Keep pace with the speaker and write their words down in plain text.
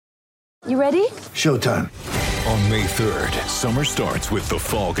You ready? Showtime. On May 3rd, summer starts with The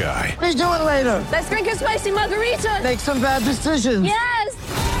Fall Guy. Let's do it later. Let's drink a spicy margarita. Make some bad decisions.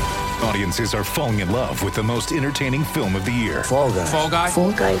 Yes! Audiences are falling in love with the most entertaining film of the year. Fall Guy. Fall Guy?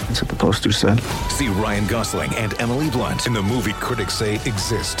 Fall guy. That's what the poster said. See Ryan Gosling and Emily Blunt in the movie critics say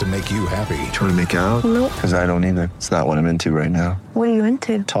exists to make you happy. Trying to make it out? Nope. Because I don't either. It's not what I'm into right now. What are you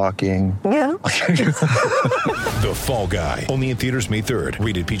into? Talking. Yeah. The Fall Guy. Only in theaters May 3rd.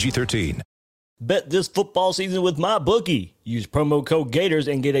 Rated PG-13. Bet this football season with MyBookie. Use promo code Gators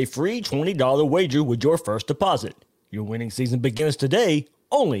and get a free $20 wager with your first deposit. Your winning season begins today,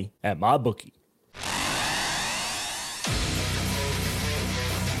 only at MyBookie.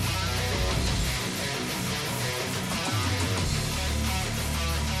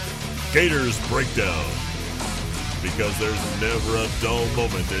 Gators Breakdown. Because there's never a dull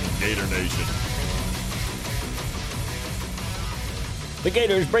moment in Gator Nation. The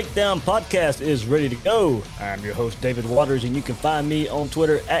Gators Breakdown podcast is ready to go. I'm your host, David Waters, and you can find me on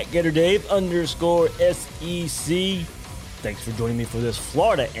Twitter at GatorDave_SEC. Thanks for joining me for this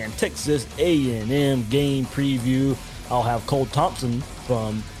Florida and Texas A&M game preview. I'll have Cole Thompson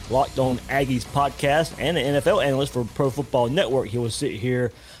from Locked On Aggies podcast and an NFL analyst for Pro Football Network. He will sit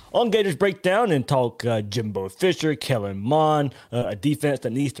here on Gators Breakdown and talk Jimbo Fisher, Kellen Mond, a defense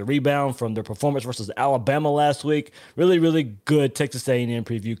that needs to rebound from their performance versus Alabama last week. Really, really good Texas A&M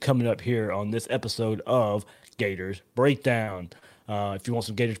preview coming up here on this episode of Gators Breakdown. If you want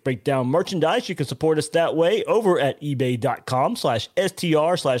some Gators Breakdown merchandise, you can support us that way over at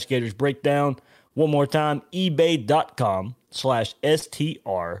ebay.com/STR/Gators Breakdown. One more time,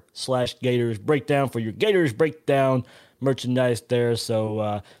 ebay.com/STR/Gators Breakdown for your Gators Breakdown merchandise there. So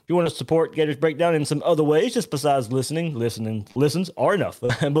if you want to support Gators Breakdown in some other ways, just besides listens are enough,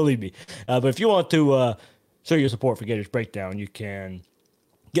 believe me. But if you want to show your support for Gators Breakdown, you can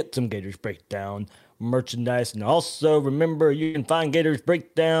get some Gators Breakdown merchandise. And also remember, you can find Gators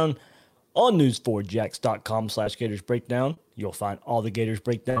Breakdown on news4jax.com/Gators Breakdown. You'll find all the Gators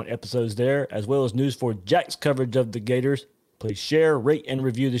Breakdown episodes there, as well as News4Jax coverage of the Gators. Please share, rate, and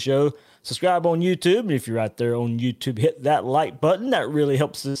review the show. Subscribe on YouTube. And if you're out there on YouTube, hit that like button. That really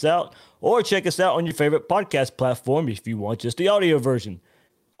helps us out. Or check us out on your favorite podcast platform if you want just the audio version.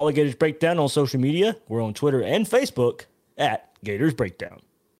 All the Gators Breakdown on social media. We're on Twitter and Facebook at Gators Breakdown.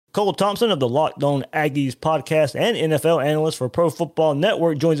 Cole Thompson of the Locked On Aggies podcast and NFL analyst for Pro Football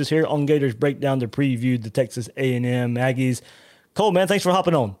Network joins us here on Gators Breakdown to preview the Texas A&M Aggies. Cole, man, thanks for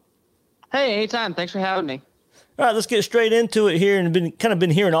hopping on. Hey, anytime. Thanks for having me. All right, let's get straight into it here, and been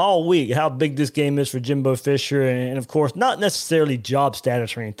hearing all week how big this game is for Jimbo Fisher, and of course, not necessarily job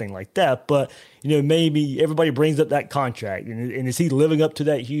status or anything like that, but maybe everybody brings up that contract, and is he living up to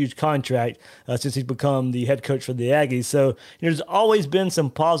that huge contract since he's become the head coach for the Aggies? So there's always been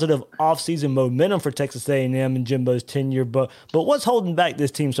some positive offseason momentum for Texas A&M and Jimbo's tenure, but what's holding back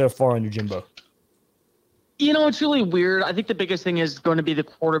this team so far under Jimbo? It's really weird. I think the biggest thing is going to be the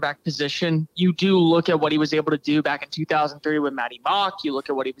quarterback position. You do look at what he was able to do back in 2003 with Matty Mock. You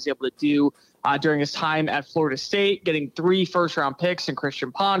look at what he was able to do during his time at Florida State, getting 3 first-round picks in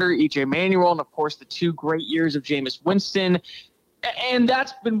Christian Ponder, E.J. Manuel, and, of course, the 2 great years of Jameis Winston. And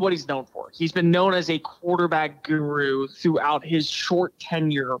that's been what he's known for. He's been known as a quarterback guru throughout his short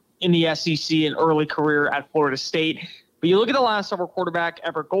tenure in the SEC and early career at Florida State. But you look at the last several quarterback,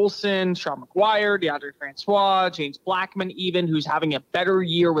 Everett Golson, Sean McGuire, DeAndre Francois, James Blackman even, who's having a better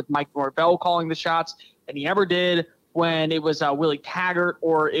year with Mike Norvell calling the shots than he ever did when it was Willie Taggart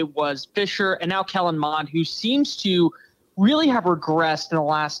or it was Fisher, and now Kellen Mond, who seems to really have regressed in the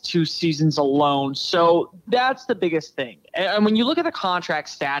last 2 seasons alone. So that's the biggest thing. And when you look at the contract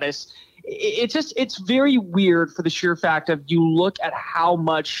status, it's very weird for the sheer fact of you look at how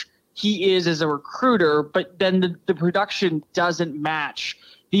much he is as a recruiter, but then the production doesn't match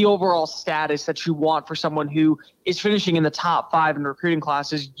the overall status that you want for someone who is finishing in the top 5 in recruiting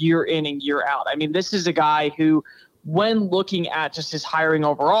classes year in and year out. I mean, this is a guy who, when looking at just his hiring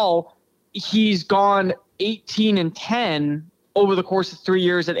overall, he's gone 18-10 over the course of 3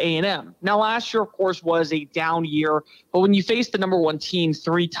 years at A&M. Now, last year, of course, was a down year, but when you face the number 1 team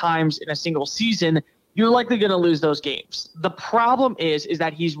 3 times in a single season, you're likely going to lose those games. The problem is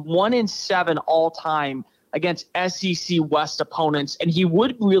that he's 1-7 all time against SEC West opponents, and he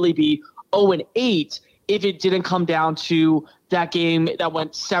would really be 0-8 if it didn't come down to that game that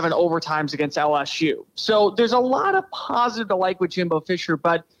went 7 overtimes against LSU. So there's a lot of positive to like with Jimbo Fisher,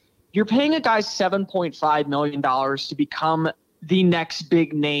 but you're paying a guy $7.5 million to become the next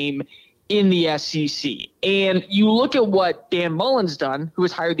big name in the SEC. And you look at what Dan Mullen's done, who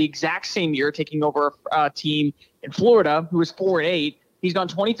was hired the exact same year, taking over a team in Florida, who was 4-8. He's gone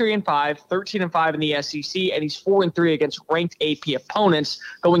 23-5, 13-5 in the SEC, and he's 4-3 against ranked AP opponents,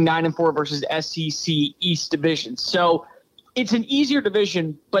 going 9-4 versus SEC East Division. So it's an easier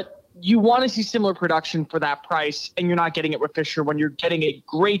division, but you want to see similar production for that price, and you're not getting it with Fisher when you're getting a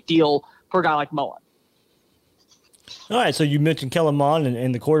great deal for a guy like Mullen. All right, so you mentioned Kellen Mond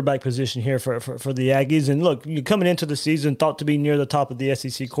and the quarterback position here for the Aggies. And look, you coming into the season, thought to be near the top of the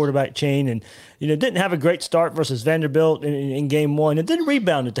SEC quarterback chain, and didn't have a great start versus Vanderbilt in game one. It then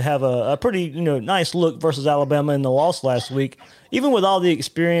rebounded to have a pretty nice look versus Alabama in the loss last week. Even with all the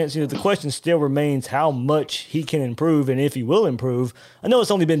experience, the question still remains how much he can improve and if he will improve. I know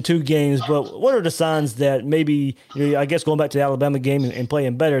it's only been 2 games, but what are the signs that maybe, I guess going back to the Alabama game and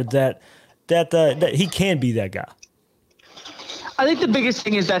playing better, that he can be that guy? I think the biggest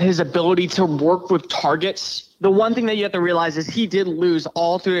thing is that his ability to work with targets. The one thing that you have to realize is he did lose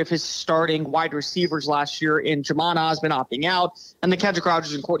all 3 of his starting wide receivers last year in Jamon Osmond opting out and the Kendrick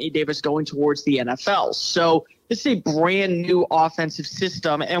Rogers and Courtney Davis going towards the NFL. So this is a brand new offensive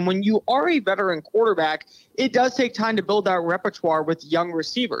system. And when you are a veteran quarterback, it does take time to build that repertoire with young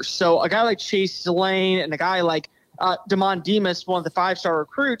receivers. So a guy like Chase Lane and a guy like Damon Demas, one of the 5-star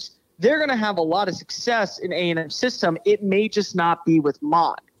recruits, they're going to have a lot of success in A&M's system. It may just not be with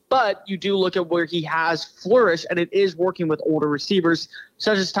Mond. But you do look at where he has flourished, and it is working with older receivers,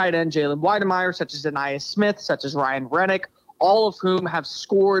 such as tight end Jalen Weidemeyer, such as Aniyah Smith, such as Ryan Rennick, all of whom have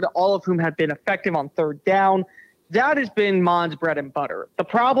scored, all of whom have been effective on third down. That has been Mond's bread and butter. The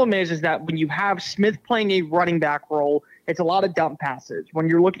problem is that when you have Smith playing a running back role, it's a lot of dump passes. When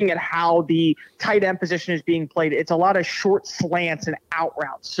you're looking at how the tight end position is being played, it's a lot of short slants and out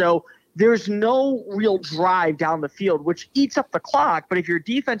routes. So there's no real drive down the field, which eats up the clock. But if your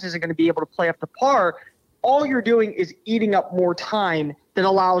defense isn't going to be able to play up to par, all you're doing is eating up more time that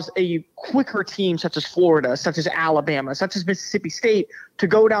allows a quicker team such as Florida, such as Alabama, such as Mississippi State to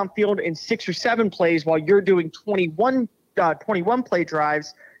go downfield in 6 or 7 plays while you're doing 21 play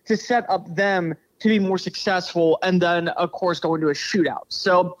drives to set up them to be more successful and then, of course, go into a shootout.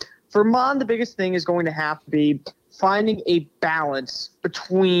 So for Mond, the biggest thing is going to have to be finding a balance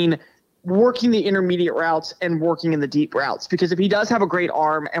between working the intermediate routes and working in the deep routes. Because if he does have a great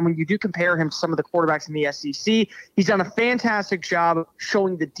arm, and when you do compare him to some of the quarterbacks in the SEC, he's done a fantastic job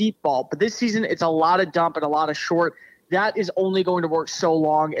showing the deep ball. But this season, it's a lot of dump and a lot of short. That is only going to work so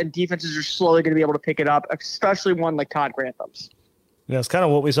long, and defenses are slowly going to be able to pick it up, especially one like Todd Grantham's. It's kind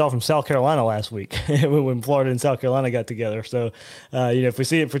of what we saw from South Carolina last week when Florida and South Carolina got together. So, if we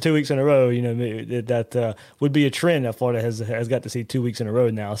see it for 2 weeks in a row, that would be a trend that Florida has got to see 2 weeks in a row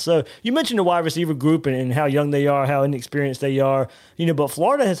now. So you mentioned the wide receiver group and how young they are, how inexperienced they are. But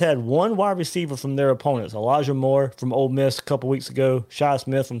Florida has had one wide receiver from their opponents, Elijah Moore from Ole Miss a couple weeks ago, Shi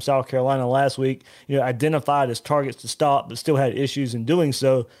Smith from South Carolina last week, identified as targets to stop, but still had issues in doing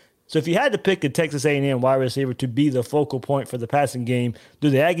so. So if you had to pick a Texas A&M wide receiver to be the focal point for the passing game, do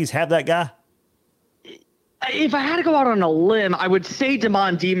the Aggies have that guy? If I had to go out on a limb, I would say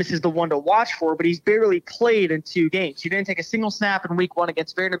Damon Demas is the one to watch for, but he's barely played in 2 games. He didn't take a single snap in week 1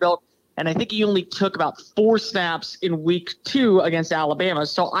 against Vanderbilt, and I think he only took about 4 snaps in week 2 against Alabama.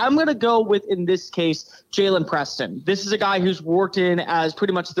 So I'm going to go with, in this case, Jalen Preston. This is a guy who's worked in as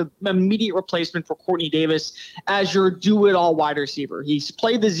pretty much the immediate replacement for Courtney Davis as your do-it-all wide receiver. He's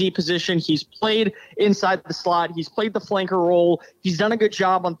played the Z position. He's played inside the slot. He's played the flanker role. He's done a good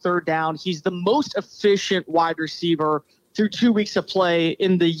job on third down. He's the most efficient wide receiver through 2 weeks of play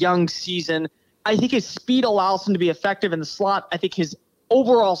in the young season. I think his speed allows him to be effective in the slot. I think his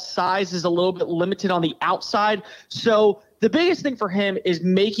overall size is a little bit limited on the outside. So the biggest thing for him is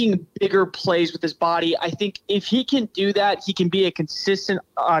making bigger plays with his body. I think if he can do that, he can be a consistent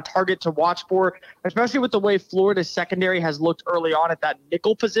target to watch for, especially with the way Florida's secondary has looked early on at that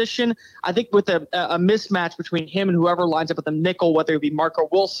nickel position. I think with a mismatch between him and whoever lines up at the nickel, whether it be Marco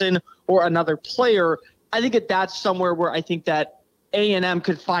Wilson or another player, I think that's somewhere where I think that A&M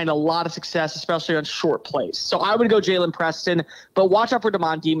could find a lot of success, especially on short plays. So I would go Jalen Preston, but watch out for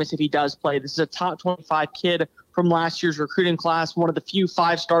Damon Demas if he does play. This is a top 25 kid from last year's recruiting class, one of the few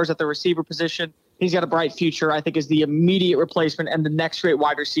 5-stars at the receiver position. He's got a bright future, I think, is the immediate replacement and the next great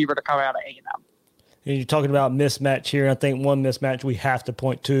wide receiver to come out of A&M. And you're talking about mismatch here. I think one mismatch we have to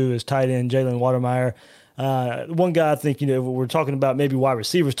point to is tight end Jalen Weidemeyer. One guy I think, we're talking about maybe wide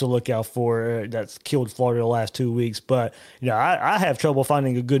receivers to look out for that's killed Florida the last 2 weeks. But, I have trouble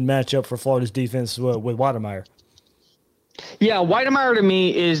finding a good matchup for Florida's defense with Weidemeyer. Yeah, Weidemeyer to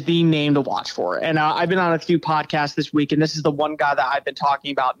me is the name to watch for. And I've been on a few podcasts this week, and this is the one guy that I've been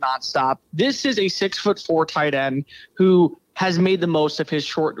talking about nonstop. This is a 6'4" tight end who has made the most of his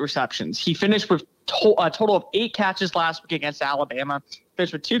short receptions. He finished with a total of 8 catches last week against Alabama.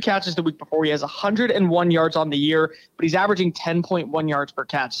 Finished with 2 catches the week before. He has 101 yards on the year, but he's averaging 10.1 yards per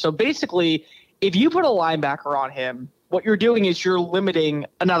catch. So basically, if you put a linebacker on him, what you're doing is you're limiting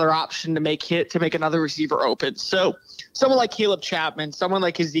another option to make another receiver open. So someone like Caleb Chapman, someone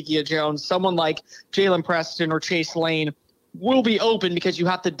like Ezekiel Jones, someone like Jalen Preston or Chase Lane will be open because you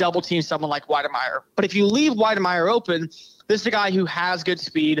have to double team someone like Weidemeyer. But if you leave Weidemeyer open, this is a guy who has good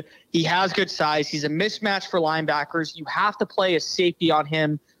speed. He has good size. He's a mismatch for linebackers. You have to play a safety on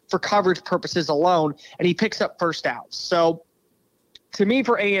him for coverage purposes alone, and he picks up first downs. So to me,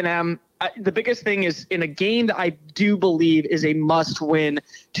 for A&M, the biggest thing is in a game that I do believe is a must-win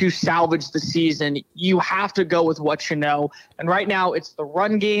to salvage the season, you have to go with what you know. And right now it's the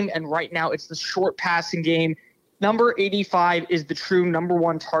run game, and right now it's the short passing game. Number 85 is the true number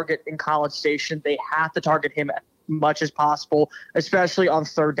 1 target in College Station. They have to target him as much as possible, especially on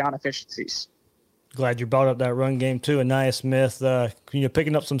third down efficiencies. Glad you brought up that run game too. Ainias Smith,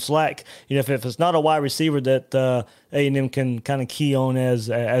 picking up some slack. If it's not a wide receiver that A&M can kind of key on as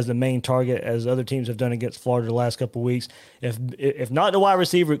the main target, as other teams have done against Florida the last couple of weeks. If not the wide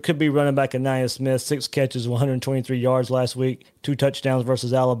receiver, it could be running back Ainias Smith. 6 catches, 123 yards last week, 2 touchdowns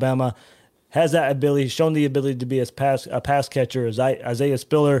versus Alabama. Has that ability, shown the ability to be a pass catcher. As Isaiah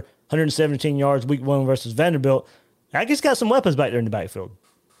Spiller, 117 yards week 1 versus Vanderbilt. Aggies got some weapons back there in the backfield.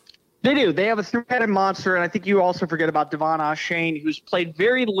 They do. They have a 3-headed monster, and I think you also forget about Devon Ashane, who's played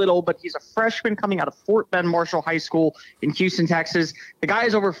very little, but he's a freshman coming out of Fort Bend Marshall High School in Houston, Texas. The guy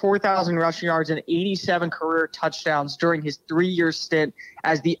has over 4,000 rushing yards and 87 career touchdowns during his 3-year stint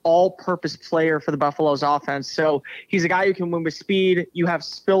as the all-purpose player for the Buffaloes offense. So he's a guy who can win with speed. You have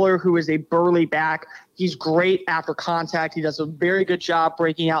Spiller, who is a burly back. He's great after contact. He does a very good job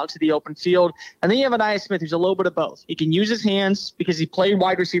breaking out into the open field. And then you have Ainias Smith, who's a little bit of both. He can use his hands because he played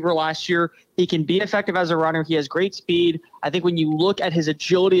wide receiver last year. He can be effective as a runner. He has great speed. I think when you look at his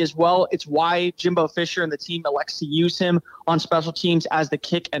agility as well, it's why Jimbo Fisher and the team elects to use him on special teams as the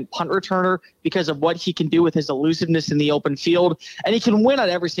kick and punt returner because of what he can do with his elusiveness in the open field. And he can win at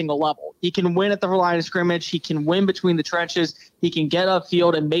every single level. He can win at the line of scrimmage. He can win between the trenches. He can get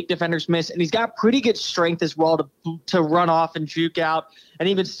upfield and make defenders miss. And he's got pretty good strength as well to run off and juke out and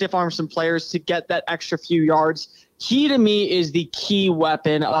even stiff arm some players to get that extra few yards. He, to me, is the key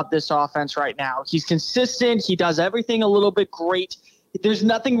weapon of this offense right now. He's consistent. He does everything a little bit great. There's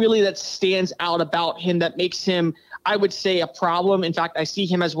nothing really that stands out about him that makes him, I would say, a problem. In fact, I see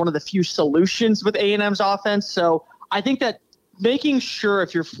him as one of the few solutions with A&M's offense. So I think that making sure,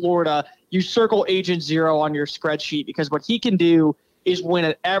 if you're Florida, you circle Agent Zero on your spreadsheet, because what he can do is win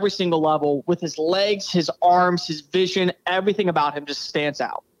at every single level with his legs, his arms, his vision. Everything about him just stands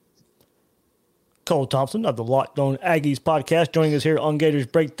out. Cole Thompson of the Locked On Aggies podcast joining us here on Gators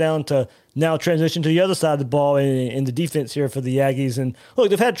Breakdown to now transition to the other side of the ball in the defense here for the Aggies. And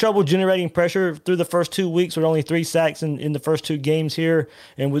look, they've had trouble generating pressure through the first 2 weeks with only 3 sacks in the first 2 games here.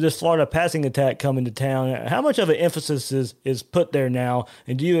 And with this Florida passing attack coming to town, how much of an emphasis is put there now?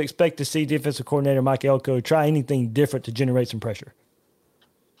 And do you expect to see defensive coordinator Mike Elko try anything different to generate some pressure?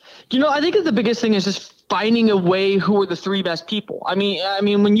 I think that the biggest thing is just finding a way who are the 3 best people. I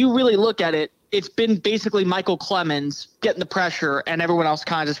mean, when you really look at it, it's been basically Michael Clemens getting the pressure and everyone else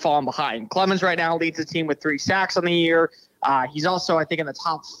kind of just falling behind. Clemens right now leads the team with 3 sacks on the year. He's also, I think, in the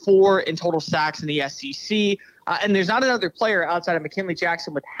top 4 in total sacks in the SEC. And there's not another player outside of McKinley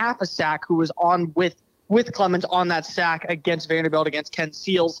Jackson with half a sack who was on with Clemens on that sack against Vanderbilt, against Ken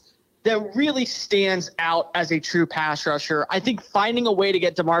Seals, that really stands out as a true pass rusher. I think finding a way to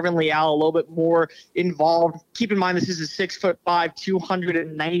get DeMarvin Leal a little bit more involved. Keep in mind, this is a 6'5",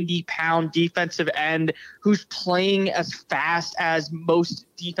 290-pound defensive end who's playing as fast as most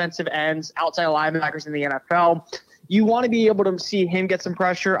defensive ends outside linebackers in the NFL. You want to be able to see him get some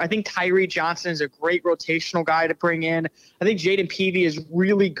pressure. I think Tyree Johnson is a great rotational guy to bring in. I think Jaden Peavy is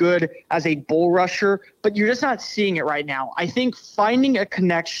really good as a bull rusher, but you're just not seeing it right now. I think finding a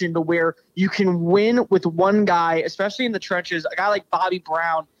connection to where you can win with one guy, especially in the trenches, a guy like Bobby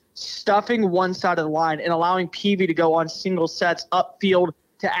Brown, stuffing one side of the line and allowing Peavy to go on single sets upfield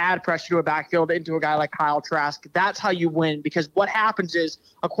to add pressure to a backfield into a guy like Kyle Trask. That's how you win, because what happens is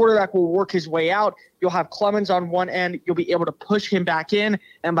a quarterback will work his way out. You'll have Clemens on one end. You'll be able to push him back in,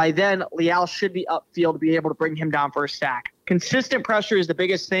 and by then, Leal should be upfield to be able to bring him down for a sack. Consistent pressure is the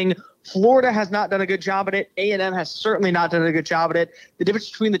biggest thing. Florida has not done a good job at it. A&M has certainly not done a good job at it. The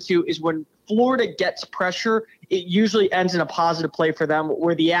difference between the two is when Florida gets pressure, it usually ends in a positive play for them,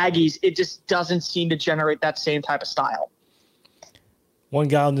 where the Aggies, it just doesn't seem to generate that same type of style. One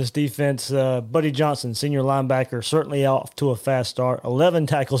guy on this defense, Buddy Johnson, senior linebacker, certainly off to a fast start. 11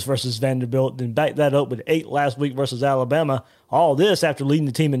 tackles versus Vanderbilt, then backed that up with 8 last week versus Alabama. All this after leading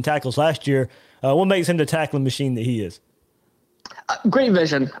the team in tackles last year. What makes him the tackling machine that he is? Great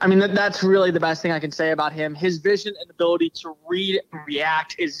vision. I mean, that's really the best thing I can say about him. His vision and ability to read and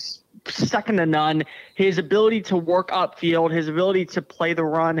react is second to none. His ability to work upfield, his ability to play the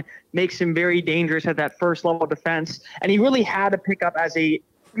run makes him very dangerous at that first level of defense. And he really had to pick up as a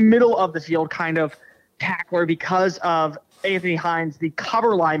middle of the field kind of tackler because of Anthony Hines, the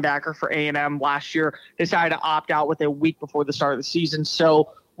cover linebacker for A&M last year, decided to opt out with a week before the start of the season.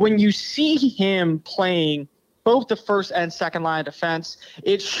 So when you see him playing both the first and second line of defense,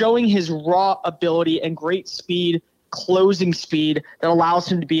 it's showing his raw ability and great speed, closing speed that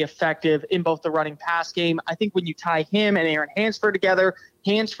allows him to be effective in both the running pass game. I think when you tie him and Aaron Hansford together,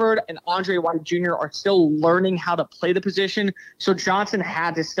 Hansford and Andre White Jr. are still learning how to play the position. So Johnson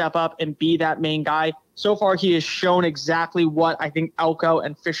had to step up and be that main guy. So far, he has shown exactly what I think Elko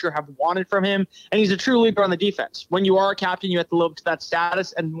and Fisher have wanted from him. And he's a true leader on the defense. When you are a captain, you have to live up to that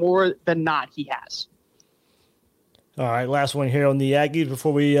status. And more than not, he has. All right, last one here on the Aggies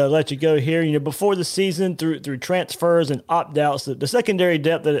before we let you go here. You know, before the season, through transfers and opt-outs, the secondary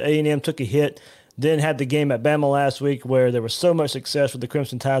depth at A&M took a hit. Then had the game at Bama last week where there was so much success with the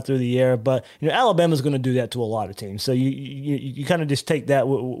Crimson Tide through the air. But, you know, Alabama's going to do that to a lot of teams. So you kind of just take that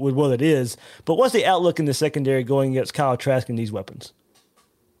with what it is. But what's the outlook in the secondary going against Kyle Trask and these weapons?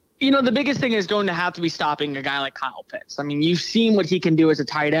 You know, the biggest thing is going to have to be stopping a guy like Kyle Pitts. I mean, you've seen what he can do as a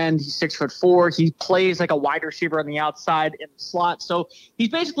tight end. He's 6'4". He plays like a wide receiver on the outside in the slot. So he's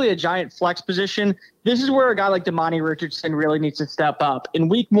basically a giant flex position. This is where a guy like Damani Richardson really needs to step up. In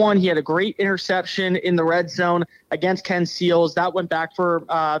week 1, he had a great interception in the red zone against Ken Seals. That went back for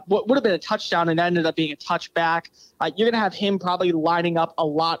what would have been a touchdown and ended up being a touchback. You're going to have him probably lining up a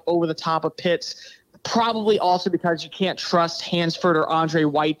lot over the top of Pitts. Probably also because you can't trust Hansford or Andre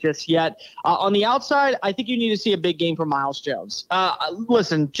White just yet. On the outside, I think you need to see a big game from Miles Jones.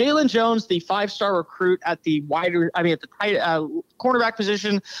 Listen, Jalen Jones, the 5-star recruit at the cornerback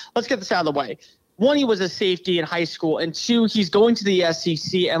position. Let's get this out of the way. 1, he was a safety in high school, and 2, he's going to the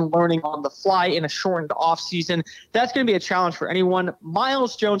SEC and learning on the fly in a shortened offseason. That's going to be a challenge for anyone.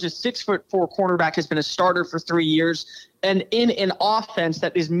 Miles Jones, a 6'4" cornerback, has been a starter for 3 years. And in an offense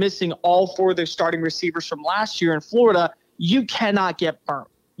that is missing all 4 of their starting receivers from last year in Florida, you cannot get burnt.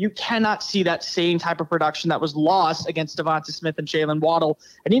 You cannot see that same type of production that was lost against Devonta Smith and Jalen Waddle,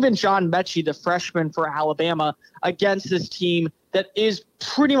 and even John Mechie, the freshman for Alabama, against this team that is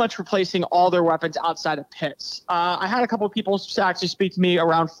pretty much replacing all their weapons outside of Pitts. I had a couple of people actually speak to me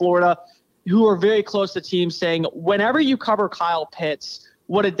around Florida who are very close to the team saying whenever you cover Kyle Pitts,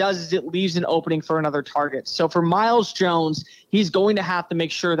 what it does is it leaves an opening for another target. So for Miles Jones, he's going to have to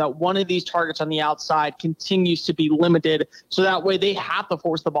make sure that one of these targets on the outside continues to be limited, so that way they have to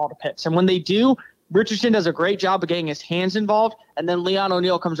force the ball to Pitts. And when they do, Richardson does a great job of getting his hands involved, and then Leon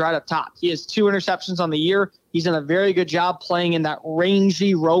O'Neal comes right up top. He has 2 interceptions on the year. He's done a very good job playing in that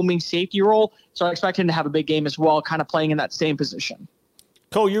rangy, roaming safety role, so I expect him to have a big game as well, kind of playing in that same position.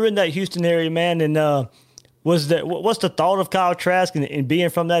 Cole, you're in that Houston area, man, and what's the thought of Kyle Trask and being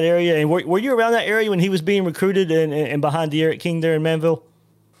from that area? And were you around that area when he was being recruited and behind De'Aaron King there in Manville?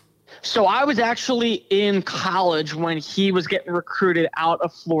 So I was actually in college when he was getting recruited out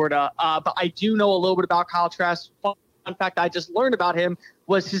of Florida, but I do know a little bit about Kyle Trask. Fun fact I just learned about him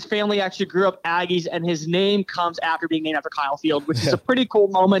was his family actually grew up Aggies, and his name comes after being named after Kyle Field, which is a pretty cool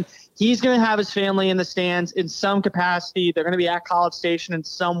moment. He's going to have his family in the stands in some capacity. They're going to be at College Station in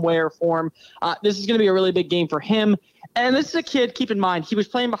some way or form. This is going to be a really big game for him. And this is a kid, keep in mind, he was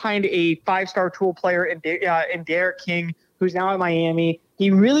playing behind a 5-star tool player in Derek King, who's now at Miami. He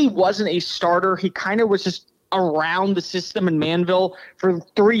really wasn't a starter. He kind of was just around the system in Manville for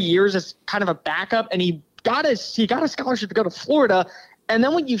 3 years as kind of a backup, and he got a scholarship to go to Florida. And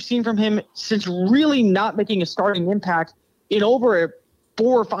then what you've seen from him since really not making a starting impact in over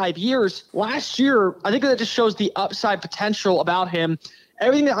 4 or 5 years, last year, I think that just shows the upside potential about him.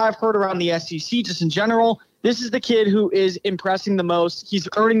 Everything that I've heard around the SEC, just in general, this is the kid who is impressing the most. He's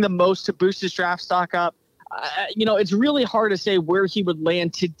earning the most to boost his draft stock up. It's really hard to say where he would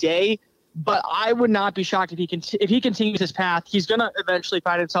land today, but I would not be shocked if he continues his path. He's going to eventually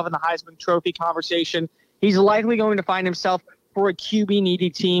find himself in the Heisman Trophy conversation. He's likely going to find himself for a QB-needy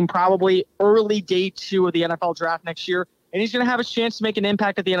team, probably early day 2 of the NFL draft next year, and he's going to have a chance to make an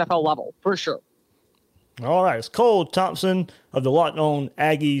impact at the NFL level, for sure. All right, it's Cole Thompson of the Locked On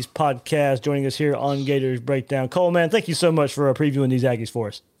Aggies podcast joining us here on Gators Breakdown. Cole, man, thank you so much for previewing these Aggies for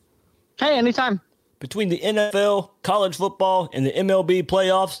us. Hey, anytime. Between the NFL, college football, and the MLB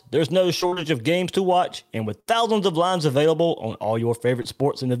playoffs, there's no shortage of games to watch, and with thousands of lines available on all your favorite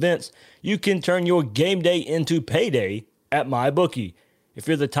sports and events, you can turn your game day into payday at MyBookie. If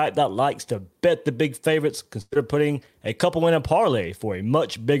you're the type that likes to bet the big favorites, consider putting a couple in a parlay for a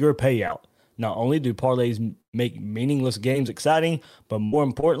much bigger payout. Not only do parlays make meaningless games exciting, but more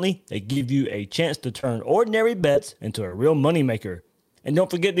importantly, they give you a chance to turn ordinary bets into a real moneymaker. And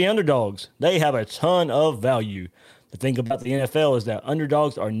don't forget the underdogs. They have a ton of value. The thing about the NFL is that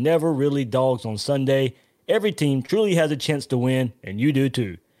underdogs are never really dogs on Sunday. Every team truly has a chance to win, and you do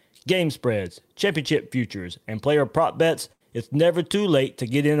too. Game spreads, championship futures, and player prop bets, it's never too late to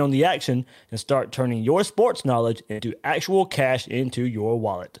get in on the action and start turning your sports knowledge into actual cash into your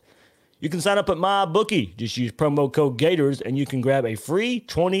wallet. You can sign up at MyBookie. Just use promo code Gators, and you can grab a free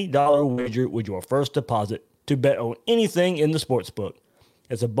 $20 wager with your first deposit to bet on anything in the sportsbook.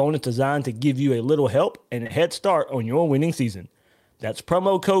 It's a bonus designed to give you a little help and a head start on your winning season. That's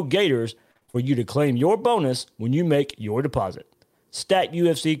promo code Gators for you to claim your bonus when you make your deposit. Stacked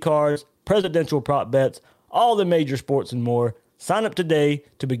UFC cards, presidential prop bets, all the major sports and more. Sign up today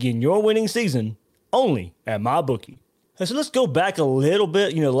to begin your winning season only at MyBookie. So let's go back a little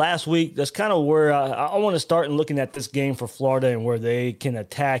bit. Last week, that's kind of where I want to start in looking at this game for Florida and where they can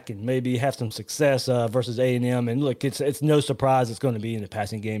attack and maybe have some success versus A&M. And look, it's no surprise it's going to be in the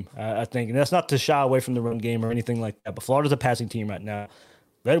passing game, I think. And that's not to shy away from the run game or anything like that. But Florida's a passing team right now.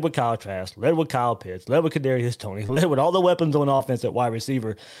 Led with Kyle Trask, led with Kyle Pitts, led with Kadarius Toney, led with all the weapons on offense at wide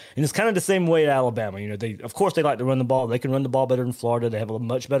receiver. And it's kind of the same way at Alabama. Of course they like to run the ball. They can run the ball better than Florida. They have a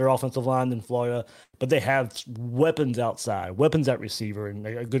much better offensive line than Florida, but they have weapons outside, weapons at receiver, and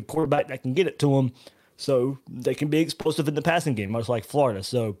a good quarterback that can get it to them. So they can be explosive in the passing game, much like Florida.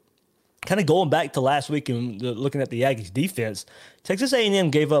 So kind of going back to last week and looking at the Aggies defense, Texas A&M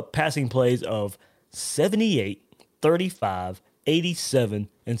gave up passing plays of 78, 35, 87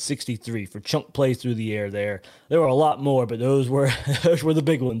 and 63 for chunk plays through the air there. There were a lot more, but those were the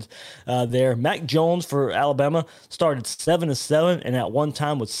big ones there. Mac Jones for Alabama started 7 of 7 and at one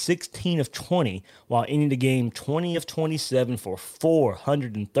time was 16 of 20 while ending the game 20 of 27 for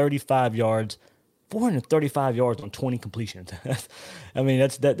 435 yards. 435 yards on 20 completions. I mean,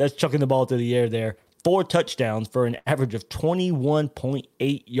 that's chucking the ball through the air there. 4 touchdowns for an average of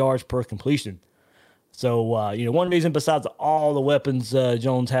 21.8 yards per completion. So, one reason besides all the weapons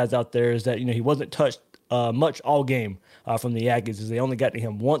Jones has out there is that, he wasn't touched much all game from the Aggies, as they only got to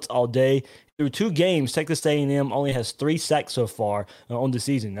him once all day. Through 2 games, Texas A&M only has 3 sacks so far on the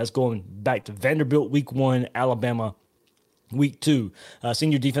season. That's going back to Vanderbilt week 1, Alabama week 2.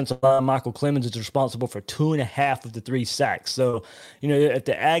 Senior defensive line Michael Clemens is responsible for 2.5 of the 3 sacks. So, if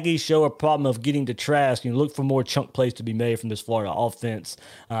the Aggies show a problem of getting to Trask, look for more chunk plays to be made from this Florida offense.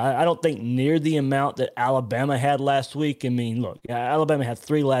 I don't think near the amount that Alabama had last week. I mean, look, Alabama had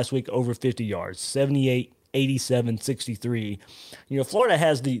 3 last week over 50 yards, 78, 87, 63. Florida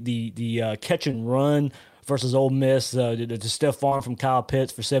has the catch and run versus Ole Miss, the Stephon from Kyle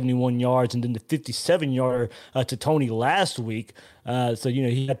Pitts for 71 yards, and then the 57-yarder to Toney last week. So,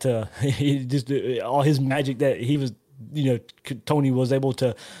 he had to just all his magic that he was, Toney was able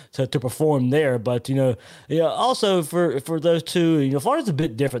to perform there. But, also for those two, Florida's a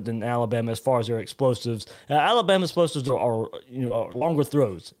bit different than Alabama as far as their explosives. Alabama's explosives are longer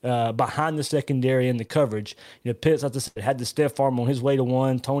throws behind the secondary and the coverage. Pitts, as I said, had the stiff arm on his way to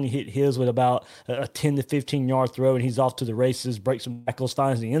one. Toney hit his with about a 10 to 15-yard throw, and he's off to the races, breaks some tackles,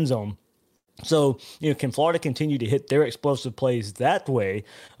 finds the end zone. So, can Florida continue to hit their explosive plays that way,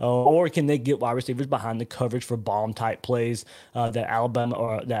 or can they get wide receivers behind the coverage for bomb-type plays that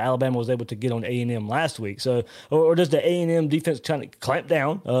Alabama was able to get on A&M last week? So, or does the A&M defense kind of clamp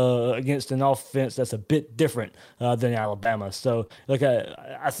down against an offense that's a bit different than Alabama? So, look,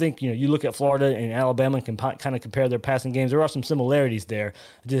 I think you look at Florida and Alabama and can kind of compare their passing games. There are some similarities there.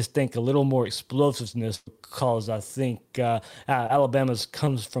 I just think a little more explosiveness because I think Alabama's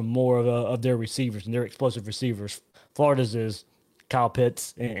comes from more of their receivers and their explosive receivers. Florida's is Kyle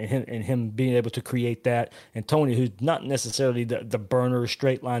Pitts and him being able to create that, and Toney, who's not necessarily the burner,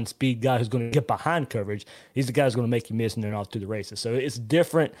 straight line speed guy who's going to get behind coverage. He's the guy who's going to make you miss and then off to the races. So it's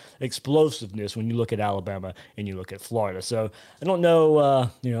different explosiveness when you look at Alabama and you look at Florida. So I don't know,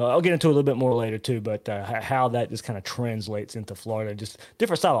 I'll get into it a little bit more later too, but how that just kind of translates into Florida, just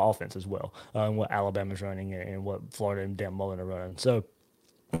different style of offense as well, and what Alabama's running and what Florida and Dan Mullen are running. So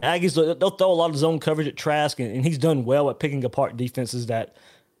Aggies, they'll throw a lot of zone coverage at Trask, and he's done well at picking apart defenses that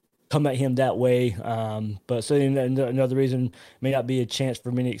come at him that way. But so another reason may not be a chance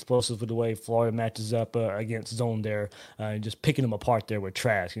for many explosives with the way Florida matches up against zone there, just picking them apart there with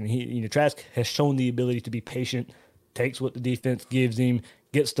Trask. And Trask has shown the ability to be patient, takes what the defense gives him,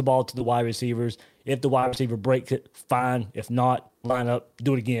 gets the ball to the wide receivers. If the wide receiver breaks it, fine. If not, line up,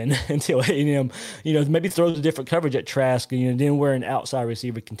 do it again until A&M, maybe throws a different coverage at Trask, then where an outside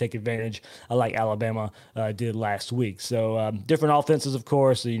receiver can take advantage, like Alabama did last week. So different offenses, of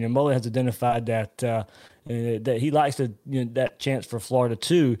course. Mullen has identified that he likes that chance for Florida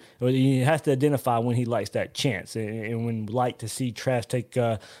too. He has to identify when he likes that chance, and when we like to see Trask take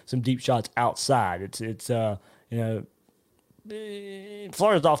some deep shots outside. It's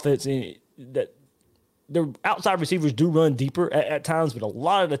Florida's offense that their outside receivers do run deeper at times, but a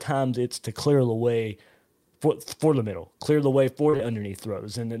lot of the times it's to clear the way for the middle, clear the way for the underneath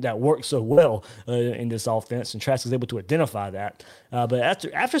throws, and that works so well in this offense. And Trask is able to identify that. But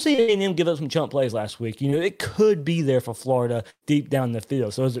after seeing A&M give up some chunk plays last week, it could be there for Florida deep down the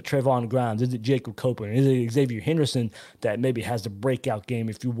field. So is it Trevon Grimes? Is it Jacob Copeland? Is it Xavier Henderson that maybe has the breakout game?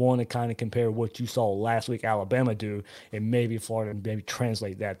 If you want to kind of compare what you saw last week Alabama do, and maybe Florida maybe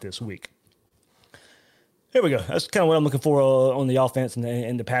translate that this week. Here we go. That's kind of what I'm looking for on the offense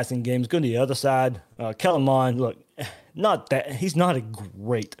and the passing games. Go to the other side. Kellen Mond, look, he's not a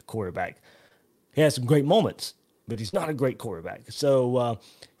great quarterback. He has some great moments, but he's not a great quarterback. So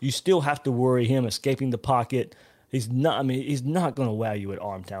you still have to worry him escaping the pocket. He's not going to wow you with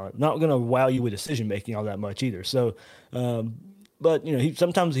arm talent. Not going to wow you with decision making all that much either. So, but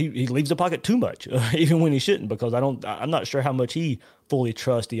sometimes he leaves the pocket too much, even when he shouldn't, because I'm not sure how much he fully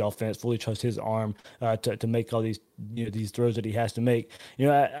trusts the offense, fully trusts his arm to make all these these throws that he has to make.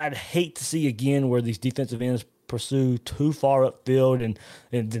 I'd hate to see again where these defensive ends pursue too far upfield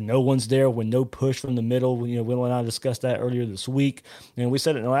and no one's there with no push from the middle. Will and I discussed that earlier this week, and we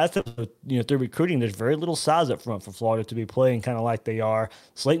said it in the last episode. Through recruiting, there's very little size up front for Florida to be playing kind of like they are.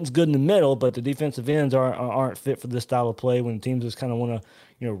 Slayton's good in the middle, but the defensive ends aren't fit for this style of play when teams just kind of want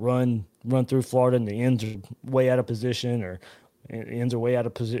to run through Florida, and the ends are way out of position, or ends are way out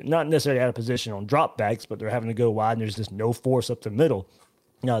of position, not necessarily out of position on dropbacks, but they're having to go wide, and there's just no force up the middle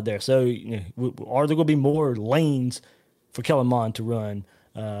out there. So, are there going to be more lanes for Kellen Mond to run,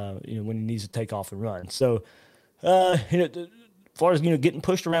 when he needs to take off and run? So, Florida's, getting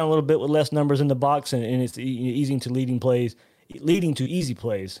pushed around a little bit with less numbers in the box, and it's leading to easy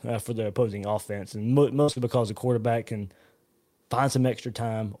plays for the opposing offense, and mostly because the quarterback can find some extra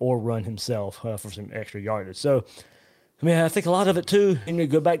time or run himself for some extra yardage. So, I think a lot of it too,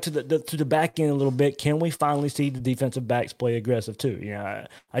 go back to the back end a little bit. Can we finally see the defensive backs play aggressive too?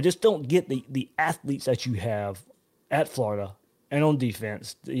 I just don't get the athletes that you have at Florida and on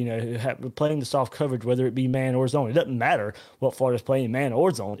defense, playing the soft coverage, whether it be man or zone. It doesn't matter what Florida's playing, man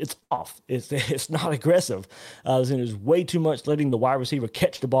or zone. It's off. It's not aggressive. There's way too much letting the wide receiver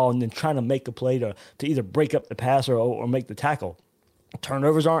catch the ball and then trying to make a play to either break up the pass or make the tackle.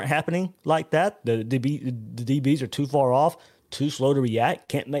 Turnovers aren't happening like that. The DBs are too far off, too slow to react,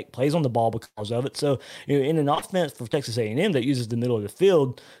 can't make plays on the ball because of it. So, in an offense for Texas A&M that uses the middle of the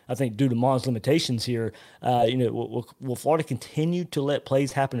field, I think due to Mond's limitations here, will Florida continue to let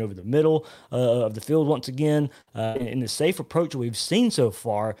plays happen over the middle of the field once again? In the safe approach we've seen so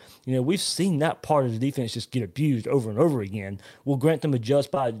far, we've seen that part of the defense just get abused over and over again. Will Grantham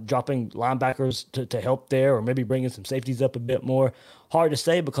adjust by dropping linebackers to help there, or maybe bringing some safeties up a bit more? Hard to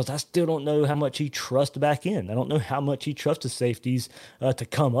say, because I still don't know how much he trusts back in. I don't know how much he trusts the safeties to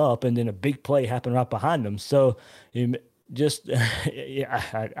come up and then a big play happen right behind them. So I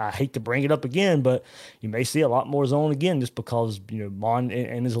hate to bring it up again, but you may see a lot more zone again just because, Mond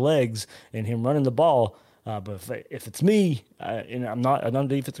and his legs and him running the ball. But if it's me, and I'm not a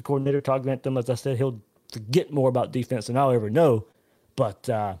defensive coordinator, Todd Grantham, as I said, he'll forget more about defense than I'll ever know. But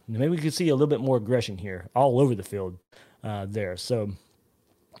maybe we could see a little bit more aggression here all over the field there. So,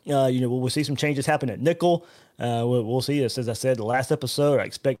 we'll see some changes happen at nickel. We'll see. As I said, the last episode, I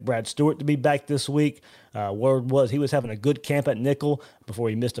expect Brad Stewart to be back this week. Word was he was having a good camp at nickel before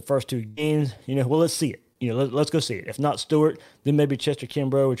he missed the first two games. Let's see it. Let's go see it. If not Stewart, then maybe Chester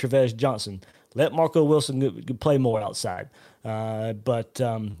Kimbrough or Tre'Vez Johnson. Let Marco Wilson play more outside. But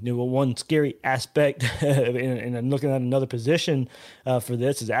one scary aspect, and looking at another position for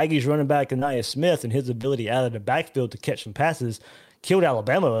this, is Aggies running back Anaya Smith and his ability out of the backfield to catch some passes. Killed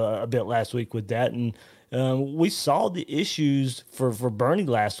Alabama a bit last week with that, and we saw the issues for Bernie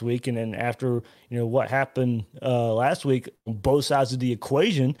last week, and then after what happened last week on both sides of the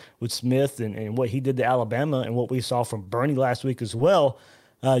equation with Smith and what he did to Alabama, and what we saw from Bernie last week as well.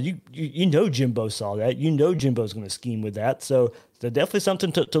 You know Jimbo saw that. You know Jimbo's going to scheme with that. So definitely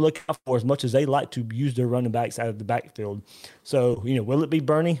something to look out for, as much as they like to use their running backs out of the backfield. So, will it be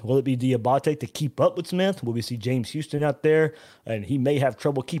Bernie? Will it be Diabate to keep up with Smith? Will we see James Houston out there? And he may have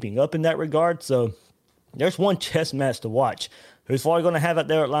trouble keeping up in that regard. So there's one chess match to watch. Who's Florida going to have out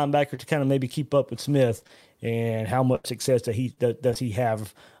there at linebacker to kind of maybe keep up with Smith, and how much success does he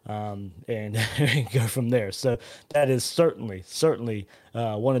have, and go from there. So that is certainly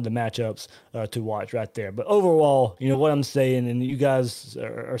one of the matchups to watch right there. But overall, what I'm saying, and you guys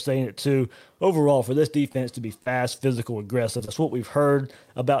are saying it too, overall for this defense to be fast, physical, aggressive, that's what we've heard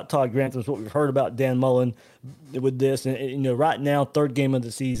about Todd Grantham, that's what we've heard about Dan Mullen with this. And right now, third game of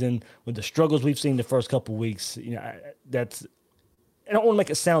the season, with the struggles we've seen the first couple weeks, I don't want to make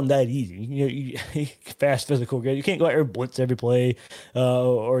it sound that easy. Fast, physical, great. You can't go out there and blitz every play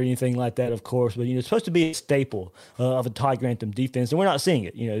or anything like that, of course. But it's supposed to be a staple of a Todd Grantham defense, and we're not seeing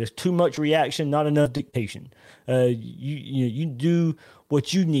it. There's too much reaction, not enough dictation. You do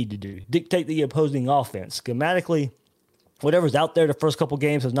what you need to do. Dictate the opposing offense schematically. Whatever's out there the first couple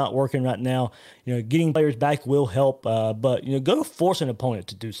games is not working right now. Getting players back will help, but go force an opponent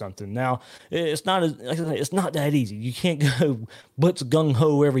to do something. Now, it's not that easy. You can't go blitz gung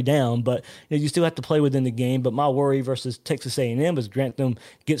ho every down, but you still have to play within the game. But my worry versus Texas A&M is Grantham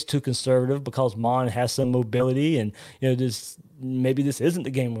gets too conservative because Mon has some mobility, and maybe this isn't the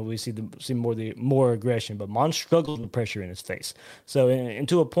game where we see more aggression, but Mon struggles with pressure in his face. So, and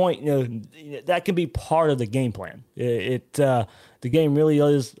to a point, that can be part of the game plan. The game really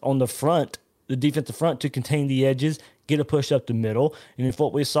is on the front, the defensive front, to contain the edges, get a push up the middle. And if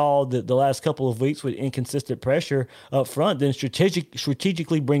what we saw the last couple of weeks with inconsistent pressure up front, then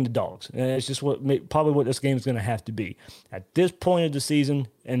strategically bring the dogs. And it's just probably what this game is going to have to be. At this point of the season,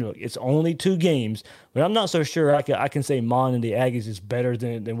 and look, it's only 2 games, but I'm not so sure I can say Mon and the Aggies is better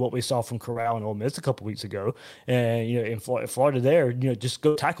than what we saw from Corral and Ole Miss a couple weeks ago. And, in Florida there, just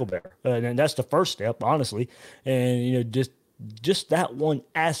go tackle better. And that's the first step, honestly. And, just that one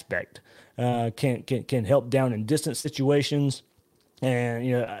aspect can help down in distance situations,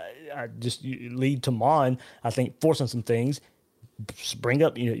 and I just lead to Mon. I think forcing some things, bring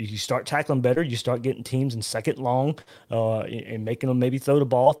up. You start tackling better. You start getting teams in second long, and making them maybe throw the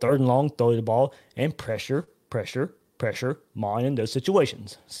ball, third and long, throw the ball, and pressure Mon in those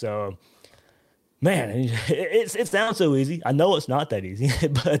situations. So. Man, it sounds so easy. I know it's not that easy,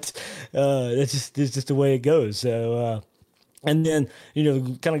 but it's just the way it goes. So. And then,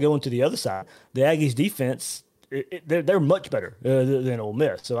 kind of going to the other side, the Aggies defense, they're much better than Ole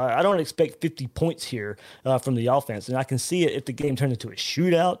Miss. So I don't expect 50 points here from the offense, and I can see it if the game turns into a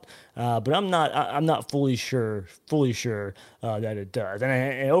shootout. But I'm not fully sure that it does.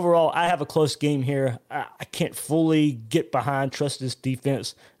 And overall, I have a close game here. I can't fully get behind, trust this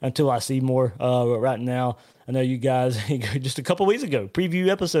defense until I see more. Right now, I know you guys just a couple weeks ago, preview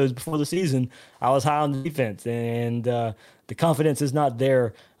episodes before the season, I was high on the defense, and the confidence is not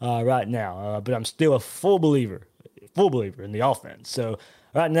there right now. But I'm still a full believer in the offense. So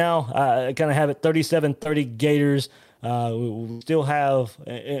right now, I kind of have it 37-30 Gators. Will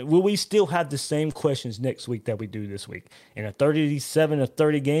we still have the same questions next week that we do this week? In a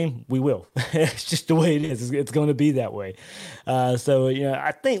 37-30 game, we will. It's just the way it is. It's going to be that way. So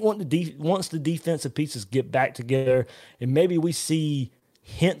I think once the defensive pieces get back together, and maybe we see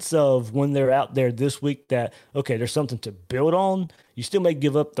hints of when they're out there this week that, okay, there's something to build on. You still may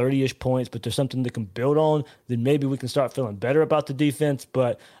give up 30-ish points, but there's something they can build on. Then maybe we can start feeling better about the defense.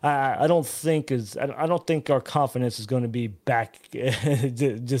 But I don't think our confidence is going to be back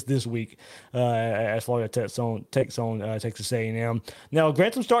just this week as Florida takes on Texas A&M. Now,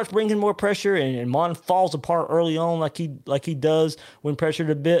 Grantham starts bringing more pressure, and Mon falls apart early on like he does when pressured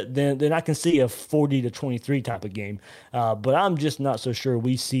a bit. Then I can see a 40-23 type of game. But I'm just not so sure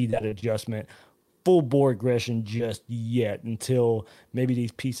we see that adjustment, full bore aggression just yet, until maybe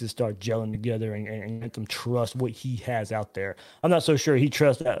these pieces start gelling together and let them trust what he has out there. I'm not so sure he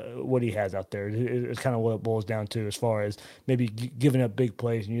trusts what he has out there. It's kind of what it boils down to, as far as maybe giving up big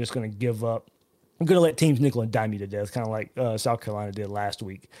plays, and you're just going to give up. I'm going to let teams nickel and dime you to death, kind of like South Carolina did last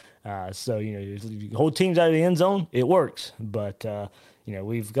week. So, you hold teams out of the end zone, it works. But,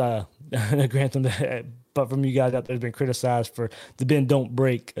 we've got Grantham that, but from you guys out there, has been criticized for the bend don't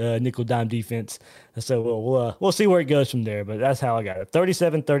break nickel dime defense. So we'll see where it goes from there. But that's how I got it.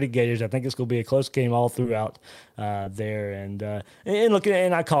 37-30 Gators. I think it's going to be a close game all throughout there. And look,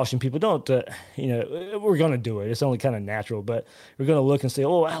 and I caution people, don't we're going to do it. It's only kind of natural, but we're going to look and say,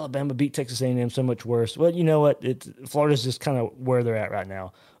 oh, Alabama beat Texas A&M so much worse. Well, you know what? Florida's just kind of where they're at right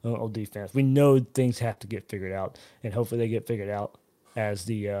now on defense. We know things have to get figured out, and hopefully they get figured out as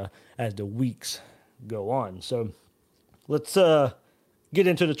the weeks go on. So let's get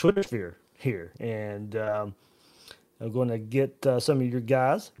into the Twitter sphere here, and I'm going to get some of your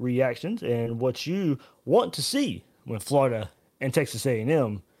guys' reactions and what you want to see when Florida and Texas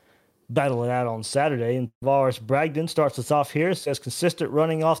A&M battle it out on Saturday. And Tavares Bragdon starts us off here. Says consistent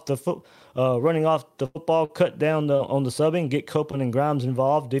running off the football, cut down on the subbing, get Copeland and Grimes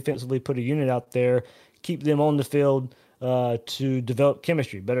involved, defensively put a unit out there, keep them on the field to develop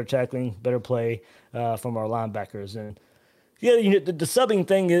chemistry, better tackling, better play from our linebackers. And yeah, the subbing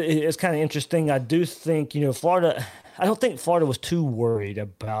thing is kind of interesting. I do think Florida. I don't think Florida was too worried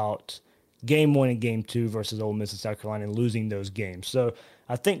about game 1 and game 2 versus Ole Miss and South Carolina and losing those games. So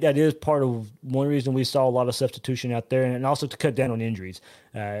I think that is part of one reason we saw a lot of substitution out there, and also to cut down on injuries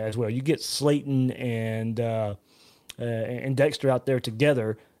as well. You get Slayton and Dexter out there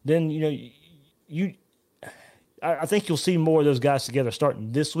together, then I think you'll see more of those guys together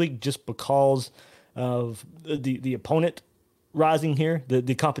starting this week just because of the opponent rising here,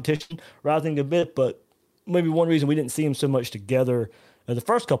 the competition rising a bit. But maybe one reason we didn't see them so much together the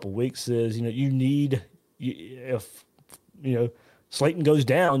first couple of weeks is if Slayton goes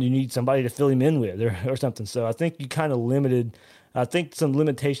down, you need somebody to fill him in with or something. So I think you kind of limited. I think some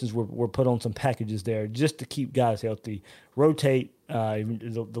limitations were put on some packages there just to keep guys healthy. Rotate.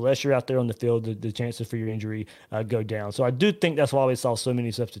 The less you're out there on the field, the chances for your injury go down. So I do think that's why we saw so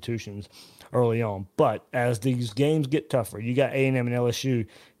many substitutions early on. But as these games get tougher, you got A&M and LSU. You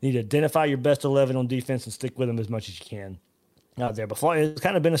need to identify your best 11 on defense and stick with them as much as you can out there. But Florida, it's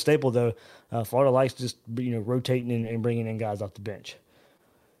kind of been a staple, though. Florida likes just rotating and bringing in guys off the bench.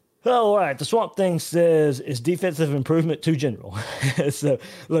 Oh, all right. The Swamp Thing says, is defensive improvement too general? So,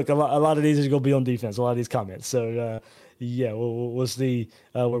 look, a lot of these are going to be on defense, a lot of these comments. So, yeah, we'll see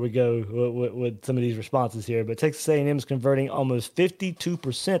where we go with some of these responses here. But Texas A&M is converting almost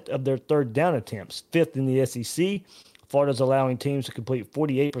 52% of their third down attempts, 5th in the SEC. Florida's allowing teams to complete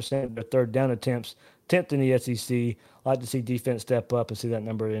 48% of their third down attempts, 10th in the SEC. I'd like to see defense step up and see that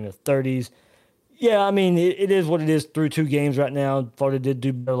number in the 30s. Yeah, I mean, it is what it is through 2 games right now. Florida did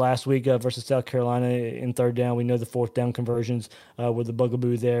do better last week versus South Carolina in third down. We know the 4th down conversions were the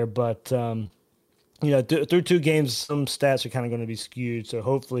bugaboo there. But, through 2 games, some stats are kind of going to be skewed. So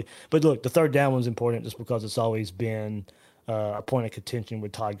hopefully – but, look, the third down one's important just because it's always been a point of contention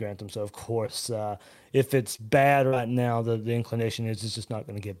with Todd Grantham. So, of course, if it's bad right now, the inclination is it's just not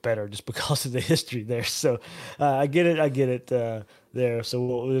going to get better just because of the history there. So I get it there. So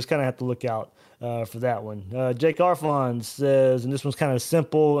we'll just kind of have to look out for that one. Jake Arfon says, and this one's kind of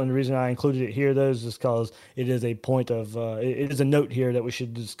simple, and the reason I included it here, though, is just because it is a point of it is a note here that we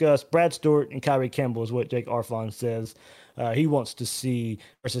should discuss. Brad Stewart and Kyrie Campbell is what Jake Arfon says he wants to see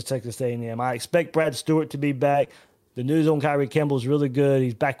versus Texas A&M. I expect Brad Stewart to be back. The news on Kyrie Campbell is really good.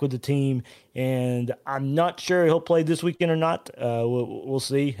 He's back with the team, and I'm not sure he'll play this weekend or not. We'll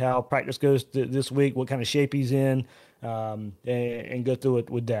see how practice goes this week, what kind of shape he's in, and go through it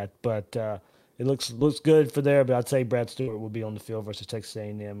with that. But it looks good for there, but I'd say Brad Stewart will be on the field versus Texas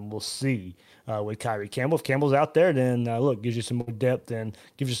A&M. We'll see with Kyrie Campbell. If Campbell's out there, then look, gives you some more depth and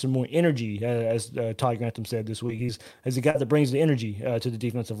gives you some more energy, as Todd Grantham said this week. He's a guy that brings the energy to the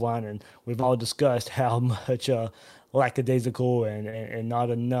defensive line, and we've all discussed how much lackadaisical and not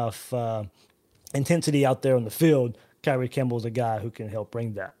enough intensity out there on the field. Kyrie Campbell's a guy who can help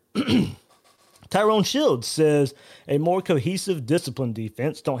bring that. Tyrone Shields says, a more cohesive, disciplined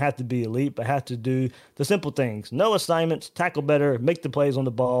defense. Don't have to be elite, but have to do the simple things. No assignments, tackle better, make the plays on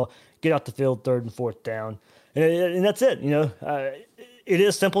the ball, get out the field 3rd and 4th down. And that's it. It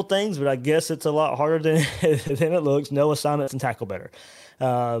is simple things, but I guess it's a lot harder than it looks. No assignments and tackle better.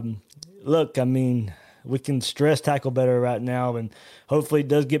 Look, I mean, we can stress tackle better right now, and hopefully it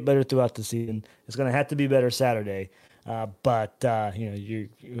does get better throughout the season. It's going to have to be better Saturday. But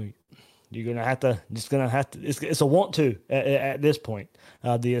you're going to have to, it's a want to at this point.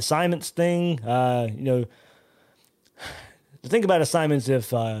 The assignments thing, the thing about assignments,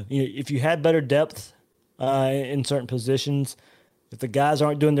 if you had better depth in certain positions, if the guys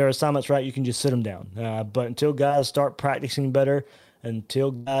aren't doing their assignments right, you can just sit them down. But until guys start practicing better, until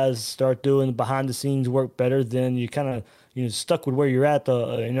guys start doing behind the scenes work better, then you kind of, stuck with where you're at.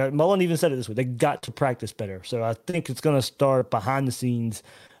 Mullen even said it this way, they got to practice better. So I think it's going to start behind the scenes,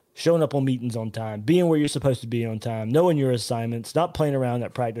 showing up on meetings on time, being where you're supposed to be on time, knowing your assignments, not playing around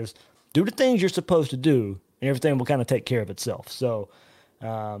at practice. Do the things you're supposed to do, and everything will kind of take care of itself. So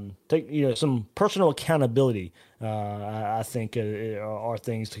take some personal accountability, I think, are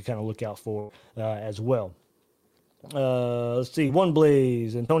things to kind of look out for as well. Let's see. One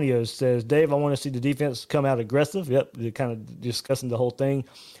Blaze Antonio says, Dave, I want to see the defense come out aggressive. Yep, they're kind of discussing the whole thing.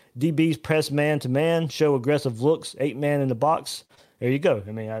 DBs press man to man, show aggressive looks, 8-man in the box. There you go.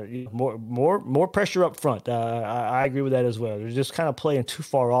 I mean, more pressure up front. I agree with that as well. They're just kind of playing too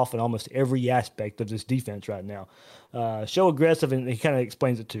far off in almost every aspect of this defense right now. Show aggressive, and he kind of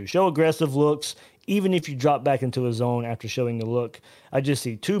explains it too. Show aggressive looks, even if you drop back into a zone after showing the look. I just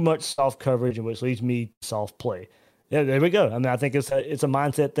see too much soft coverage, which leads me to soft play. Yeah, there we go. I mean, I think it's a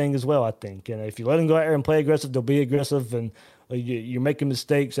mindset thing as well, I think. And if you let them go out there and play aggressive, they'll be aggressive, and you're making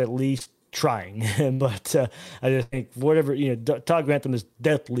mistakes at least trying. But I just think whatever, Todd Grantham is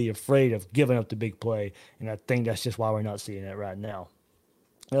deathly afraid of giving up the big play, and I think that's just why we're not seeing it right now.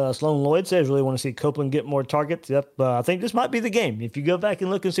 Sloan Lloyd says, really want to see Copeland get more targets. Yep, I think this might be the game. If you go back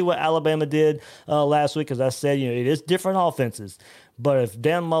and look and see what Alabama did last week, as I said, it is different offenses. But if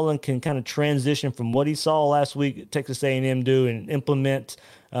Dan Mullen can kind of transition from what he saw last week at Texas A&M do and implement,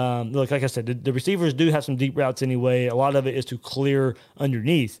 like I said, the receivers do have some deep routes anyway. A lot of it is to clear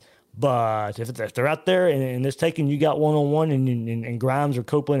underneath. But if they're out there and it's taking, you got one-on-one and Grimes or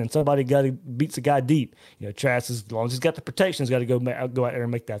Copeland and somebody beats a guy deep, Trask, as long as he's got the protection, he's got to go out there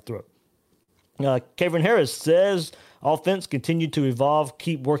and make that throw. Kevin Harris says, offense, continue to evolve,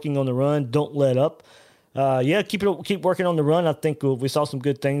 keep working on the run, don't let up. Keep working on the run. I think we saw some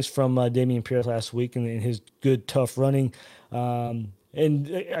good things from Dameon Pierce last week and his good, tough running.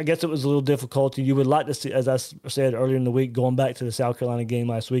 And I guess it was a little difficult. You would like to see, as I said earlier in the week, going back to the South Carolina game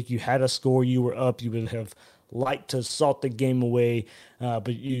last week, you had a score, you were up, you would have liked to salt the game away.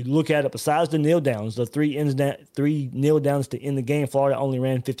 But you look at it, besides the kneel downs, the three kneel downs to end the game, Florida only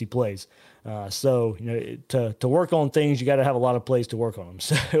ran 50 plays. So to work on things, you got to have a lot of plays to work on them.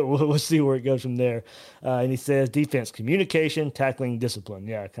 So we'll see where it goes from there. And he says defense, communication, tackling, discipline.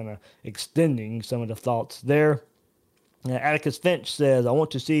 Yeah, kind of extending some of the thoughts there. Atticus Finch says, I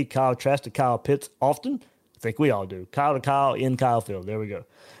want to see Kyle Trask to Kyle Pitts often. I think we all do. Kyle to Kyle in Kyle Field. There we go.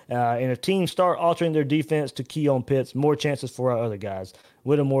 And a team start altering their defense to key on Pitts, more chances for our other guys.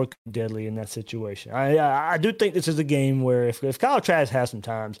 Whittemore deadly in that situation. I do think this is a game where if Kyle Trask has some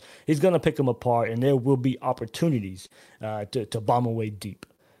times, he's going to pick them apart, and there will be opportunities to bomb away deep.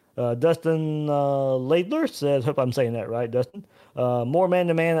 Dustin Laidler says, hope I'm saying that right, Dustin. More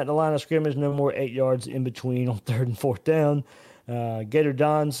man-to-man at the line of scrimmage, no more 8 yards in between on 3rd and 4th down. Gator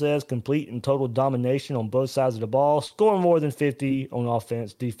Don says, complete and total domination on both sides of the ball. Score more than 50 on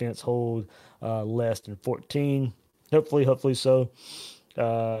offense. Defense hold less than 14. Hopefully so.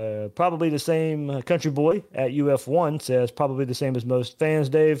 Probably the same. Country Boy at UF1 says, probably the same as most fans,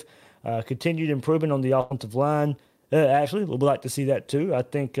 Dave. Continued improvement on the offensive line. Actually, we'd like to see that too. I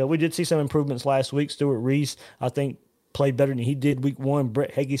think we did see some improvements last week. Stuart Reese, I think, played better than he did week 1.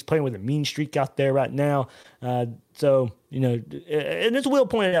 Brett Hagee's playing with a mean streak out there right now. So, and as Will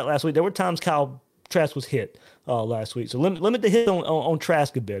pointed out last week, there were times Kyle Trask was hit last week. So limit the hit on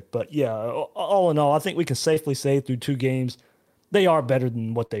Trask a bit. But, yeah, all in all, I think we can safely say through 2 games, they are better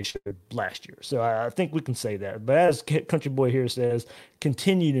than what they showed last year. So I think we can say that. But as Country Boy here says,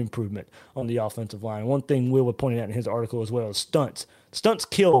 continued improvement on the offensive line. One thing Will would point out in his article as well is stunts. Stunts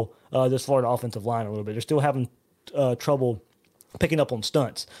kill this Florida offensive line a little bit. They're still having trouble picking up on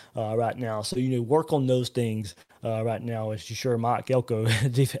stunts right now. So, work on those things right now. As you sure Mike Elko,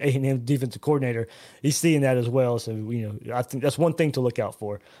 A&M defensive coordinator, he's seeing that as well. So, I think that's one thing to look out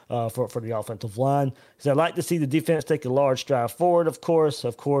for the offensive line. So I'd like to see the defense take a large stride forward, of course,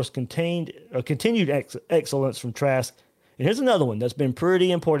 continued excellence from Trask. And here's another one that's been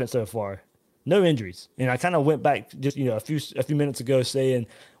pretty important so far. No injuries. And I kind of went back just, a few minutes ago saying,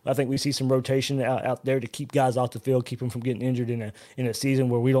 I think we see some rotation out there to keep guys off the field, keep them from getting injured in a season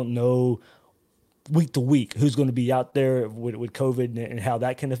where we don't know week to week who's going to be out there with COVID and how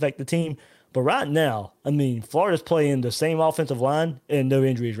that can affect the team. But right now, I mean, Florida's playing the same offensive line and no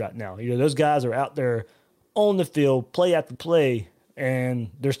injuries right now. Those guys are out there on the field, play after play, and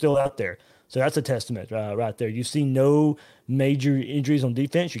they're still out there. So that's a testament right there. You see no major injuries on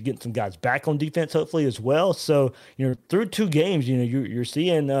defense. You're getting some guys back on defense, hopefully, as well. So, through 2 games, you're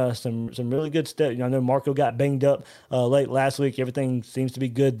seeing some really good stuff. I know Marco got banged up late last week. Everything seems to be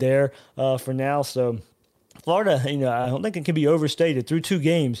good there for now. So, Florida, I don't think it can be overstated. Through 2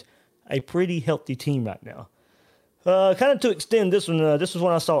 games, a pretty healthy team right now. Kind of to extend this one, this was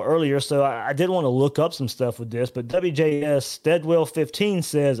one I saw earlier, so I did want to look up some stuff with this, but WJS Steadwell 15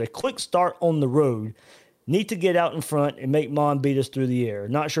 says, a quick start on the road. Need to get out in front and make Mon beat us through the air.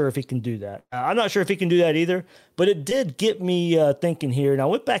 Not sure if he can do that. I'm not sure if he can do that either, but it did get me thinking here, and I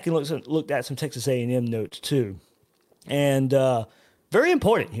went back and looked at some Texas A&M notes too. And very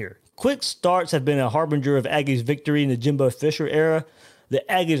important here. quick starts have been a harbinger of Aggies' victory in the Jimbo Fisher era. The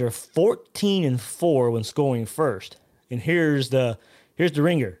Aggies are 14-4 when scoring first. And here's the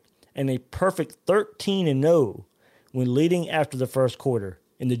ringer. And a perfect 13-0 when leading after the first quarter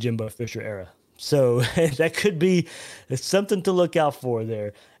in the Jimbo Fisher era. So that could be something to look out for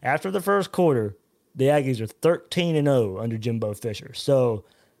there. After the first quarter, the Aggies are 13-0 under Jimbo Fisher. So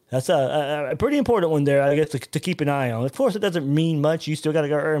that's a pretty important one there, I guess, to keep an eye on. Of course, it doesn't mean much. You still got to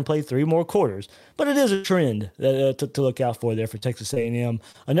go and play 3 more quarters. But it is a trend to look out for there for Texas A&M.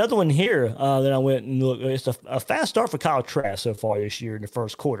 Another one here that I went and looked, it's a fast start for Kyle Trask so far this year in the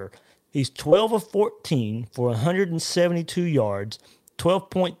first quarter. He's 12 of 14 for 172 yards,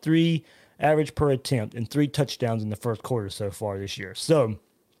 12.3 average per attempt, and 3 touchdowns in the first quarter so far this year. So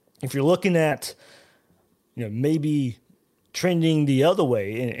if you're looking at, maybe trending the other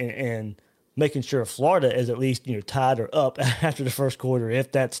way and making sure Florida is at least, tied or up after the first quarter,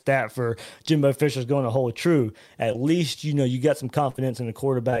 if that stat for Jimbo Fisher is going to hold true, at least, you got some confidence in the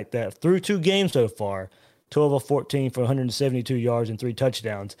quarterback that through 2 games so far, 12 of 14 for 172 yards and 3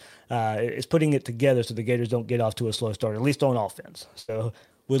 touchdowns, is putting it together so the Gators don't get off to a slow start, at least on offense. So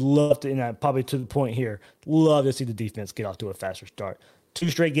would love to, and probably to the point here, love to see the defense get off to a faster start. 2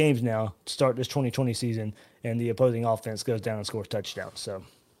 straight games now to start this 2020 season, and the opposing offense goes down and scores touchdowns. So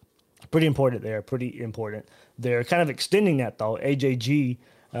pretty important there, They're kind of extending that, though. AJG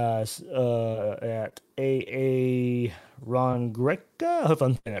at AA Ron Greca. I hope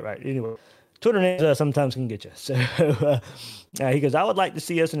I'm saying that right. Anyway, Twitter names sometimes can get you. So he goes, I would like to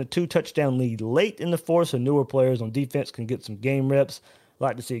see us in a 2-touchdown lead late in the fourth so newer players on defense can get some game reps.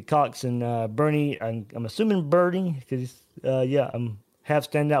 Like to see Cox and Bernie. I'm assuming Birdie because have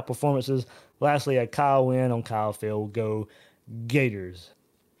standout performances. Lastly, a Kyle win on Kyle Field. Go Gators.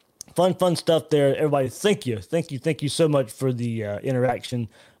 Fun stuff there. Everybody, thank you so much for the interaction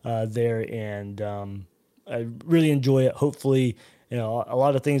there, and I really enjoy it. Hopefully, a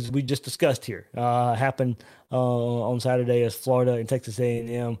lot of things we just discussed here happen on Saturday as Florida and Texas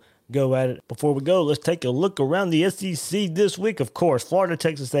A&M go at it. Before we go, let's take a look around the SEC this week. Of course, Florida,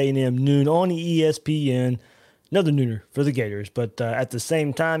 Texas A&M, noon on ESPN. Another nooner for the Gators. But at the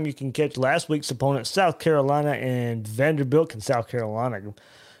same time, you can catch last week's opponents, South Carolina and Vanderbilt. Can South Carolina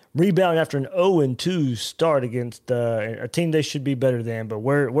rebound after an 0-2 start against a team they should be better than? But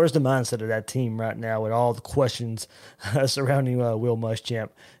where's the mindset of that team right now with all the questions surrounding Will Muschamp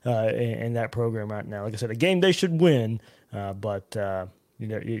and that program right now? Like I said, a game they should win, but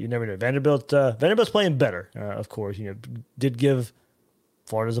you never know. Vanderbilt's playing better, of course. Did give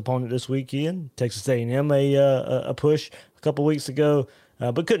Florida's opponent this weekend, Texas A&M, a push a couple weeks ago,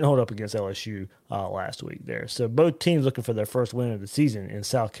 but couldn't hold up against LSU last week there. So both teams looking for their first win of the season in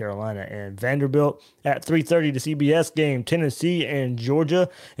South Carolina and Vanderbilt. At 3:30, the CBS game, Tennessee and Georgia.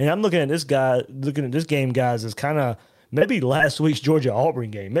 And I'm looking at this game, guys, as kind of maybe last week's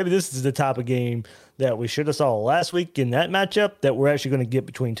Georgia-Auburn game. Maybe this is the type of game that we should have saw last week in that matchup that we're actually going to get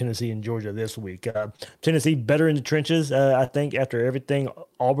between Tennessee and Georgia this week. Tennessee better in the trenches, I think, after everything.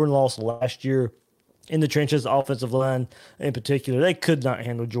 Auburn lost last year in the trenches, offensive line in particular. They could not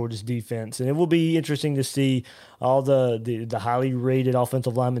handle Georgia's defense, and it will be interesting to see all the highly rated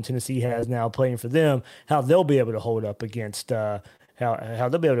offensive linemen Tennessee has now playing for them, how they'll be able to hold up against how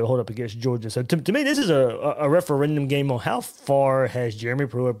they'll be able to hold up against Georgia. So to me, this is a referendum game on how far has Jeremy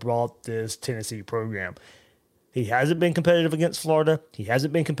Pruitt brought this Tennessee program. He hasn't been competitive against Florida. He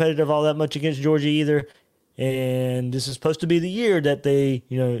hasn't been competitive all that much against Georgia either. And this is supposed to be the year that they,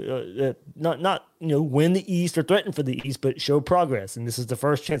 not win the East or threaten for the East, but show progress. And this is the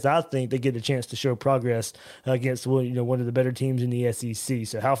first chance I think they get a chance to show progress against one of the better teams in the SEC.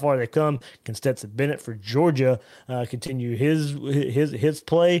 So how far they come? Can Stetson Bennett for Georgia continue his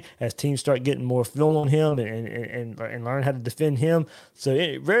play as teams start getting more film on him and learn how to defend him?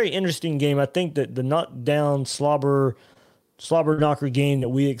 So very interesting game. I think that the knockdown slobber knocker game that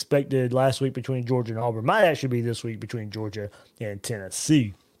we expected last week between Georgia and Auburn might actually be this week between Georgia and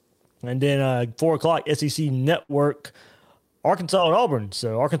Tennessee. And then 4 o'clock, SEC Network, Arkansas and Auburn.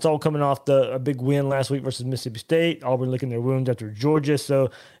 So Arkansas coming off a big win last week versus Mississippi State. Auburn licking their wounds after Georgia. So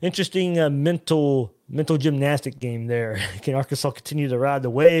interesting mental gymnastic game there. Can Arkansas continue to ride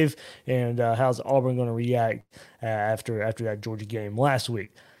the wave? And how's Auburn going to react after that Georgia game last week?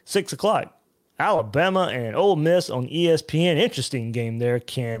 6 o'clock. Alabama and Ole Miss on ESPN. Interesting game there.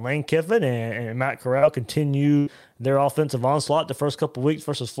 Can Lane Kiffin and Matt Corral continue their offensive onslaught the first couple of weeks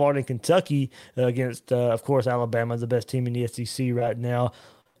versus Florida and Kentucky against, of course, Alabama, the best team in the SEC right now?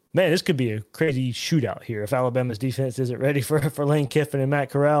 man, this could be a crazy shootout here if Alabama's defense isn't ready for Lane Kiffin and Matt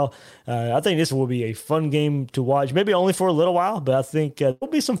Corral. I think this will be a fun game to watch, maybe only for a little while, but I think there'll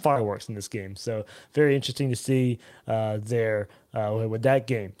be some fireworks in this game. So very interesting to see there with that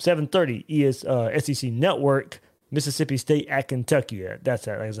game. 7:30 SEC Network, Mississippi State at Kentucky. That's,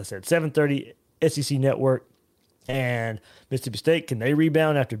 as I said, 7:30 SEC Network. And Mississippi State, can they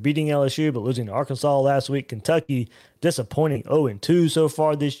rebound after beating LSU but losing to Arkansas last week? Kentucky, disappointing 0-2 so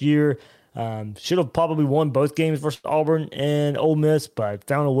far this year. Should have probably won both games versus Auburn and Ole Miss, but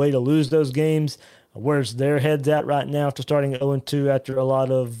found a way to lose those games. Where's their heads at right now after starting 0-2 after a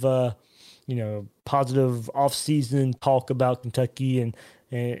lot of positive offseason talk about Kentucky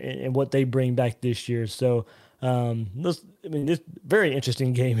and what they bring back this year. So it's very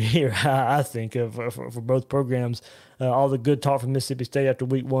interesting game here, I think, for both programs. All the good talk from Mississippi State after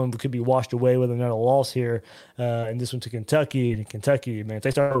week one could be washed away with another loss here. And this one to Kentucky. And Kentucky, man, if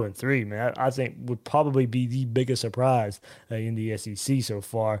they start 0-3, man, I think would probably be the biggest surprise in the SEC so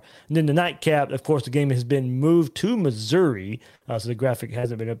far. And then the nightcap, of course, the game has been moved to Missouri. So the graphic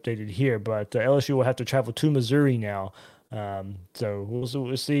hasn't been updated here, but LSU will have to travel to Missouri now. So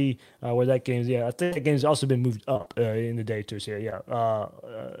we'll see where that game's. Yeah, I think that game's also been moved up in the day too. So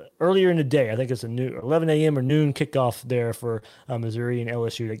earlier in the day, I think it's a new 11 a.m. or noon kickoff there for Missouri and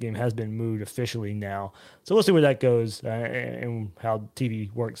LSU. That game has been moved officially now. So we'll see where that goes and how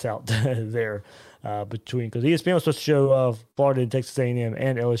TV works out there between, because ESPN was supposed to show Florida and Texas A&M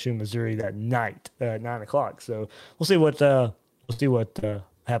and LSU and Missouri that night at 9 o'clock. So we'll see what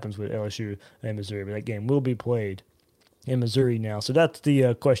happens with LSU and Missouri. But that game will be played in Missouri now. So that's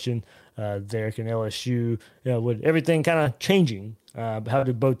the question there. Can LSU, with everything kind of changing, how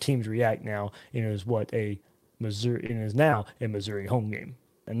do both teams react now? Is now a Missouri home game.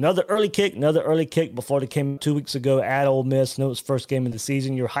 Another early kick before they came 2 weeks ago at Ole Miss. No, it was first game of the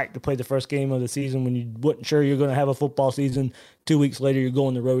season. You're hyped to play the first game of the season when you wasn't sure you're going to have a football season. 2 weeks later, you're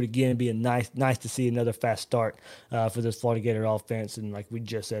going the road again. Being nice to see another fast start for this Florida Gator offense. And like we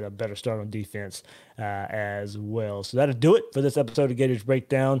just said, a better start on defense as well. So that'll do it for this episode of Gators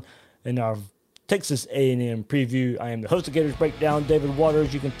Breakdown and our Texas A&M preview. I am the host of Gators Breakdown, David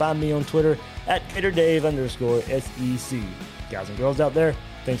Waters. You can find me on Twitter at GatorDave_SEC. Guys and girls out there,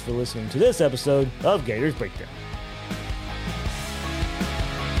 thanks for listening to this episode of Gators Breakdown.